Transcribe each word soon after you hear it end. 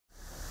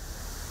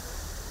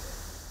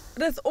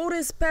Rreth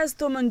orës 5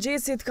 të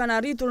mëngjesit kanë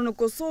arritur në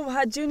Kosovë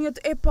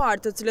haxhinjët e parë,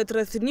 të cilët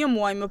rreth një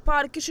muaj më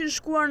parë kishin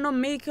shkuar në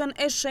Mekën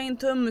e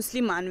shenjtë të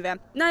muslimanëve.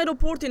 Në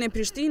aeroportin e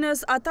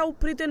Prishtinës, ata u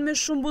priten me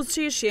shumë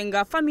buzëqeshje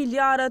nga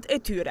familjarët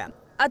e tyre.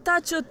 Ata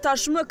që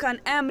tashmë kanë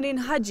emrin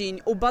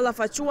haxhinj u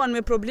ballafaquan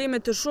me probleme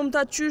të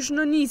shumta qysh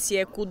në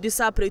nisje, ku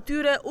disa prej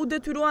tyre u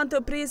detyruan të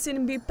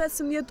presin mbi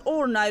 15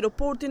 orë në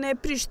aeroportin e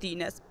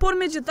Prishtinës. Por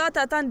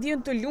megjithatë ata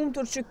ndjen të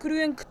lumtur që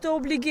kryen këtë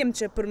obligim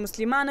që për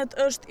muslimanët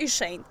është i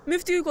shenjtë.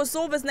 Myftyu i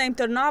Kosovës Naim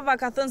Tërnava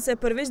ka thënë se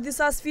përveç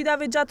disa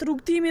sfidave gjatë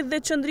rrugtimit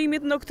dhe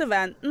qëndrimit në këtë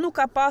vend, nuk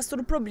ka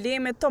pasur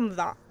probleme të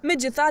mëdha.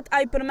 Megjithatë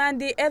ai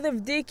përmendi edhe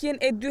vdekjen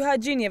e 2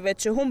 haxhinjeve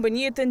që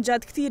humbën jetën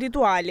gjatë këtij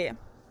rituali.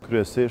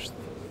 Kryesisht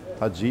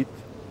haxhit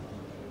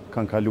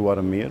kanë kaluar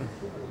mirë,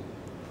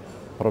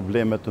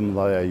 problemet të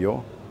mëdha jo.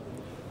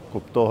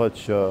 Kuptohet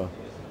që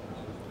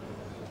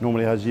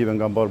numri haxhive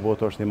nga mbar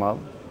botë është i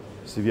madh,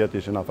 si vjet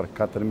ishin afër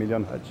 4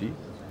 milion haxhi,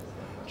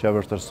 që e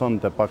vështirëson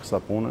të paksa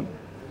punën,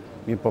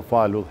 mirë po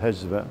fal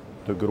udhëheqësve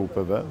të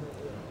grupeve,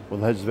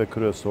 udhëheqësve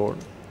kryesor,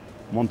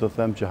 mund të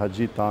them që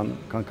haxhit tanë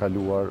kanë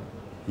kaluar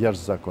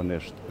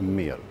jashtëzakonisht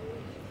mirë.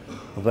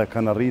 Dhe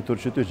kanë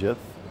arritur që të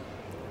gjithë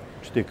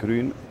që të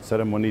kryejnë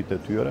ceremonitë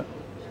e tyre,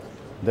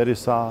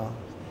 derisa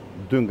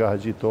 2 nga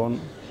haxhit tonë,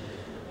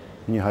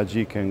 një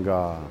haxhike nga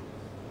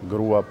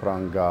grua, pra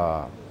nga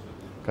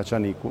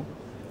Kaçaniku,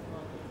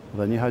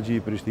 dhe një haxhi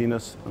i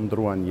Prishtinës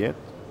ndruan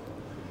jetë.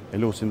 E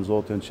lutim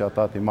Zotin që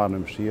ata t'i marrë në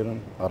mëshirën,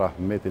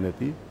 rahmetin e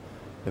tij,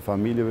 e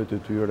familjeve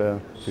të tyre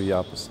të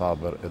japë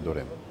sabër e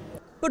durim.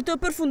 Për të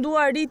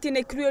përfunduar ritjen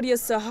e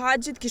kryerjes së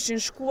haxhit,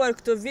 kishin shkuar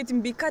këtë vit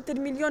mbi 4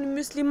 milion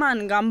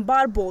musliman nga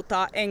mbar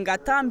bota, e nga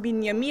ta mbi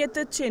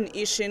 1800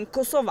 ishin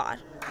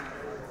kosovar.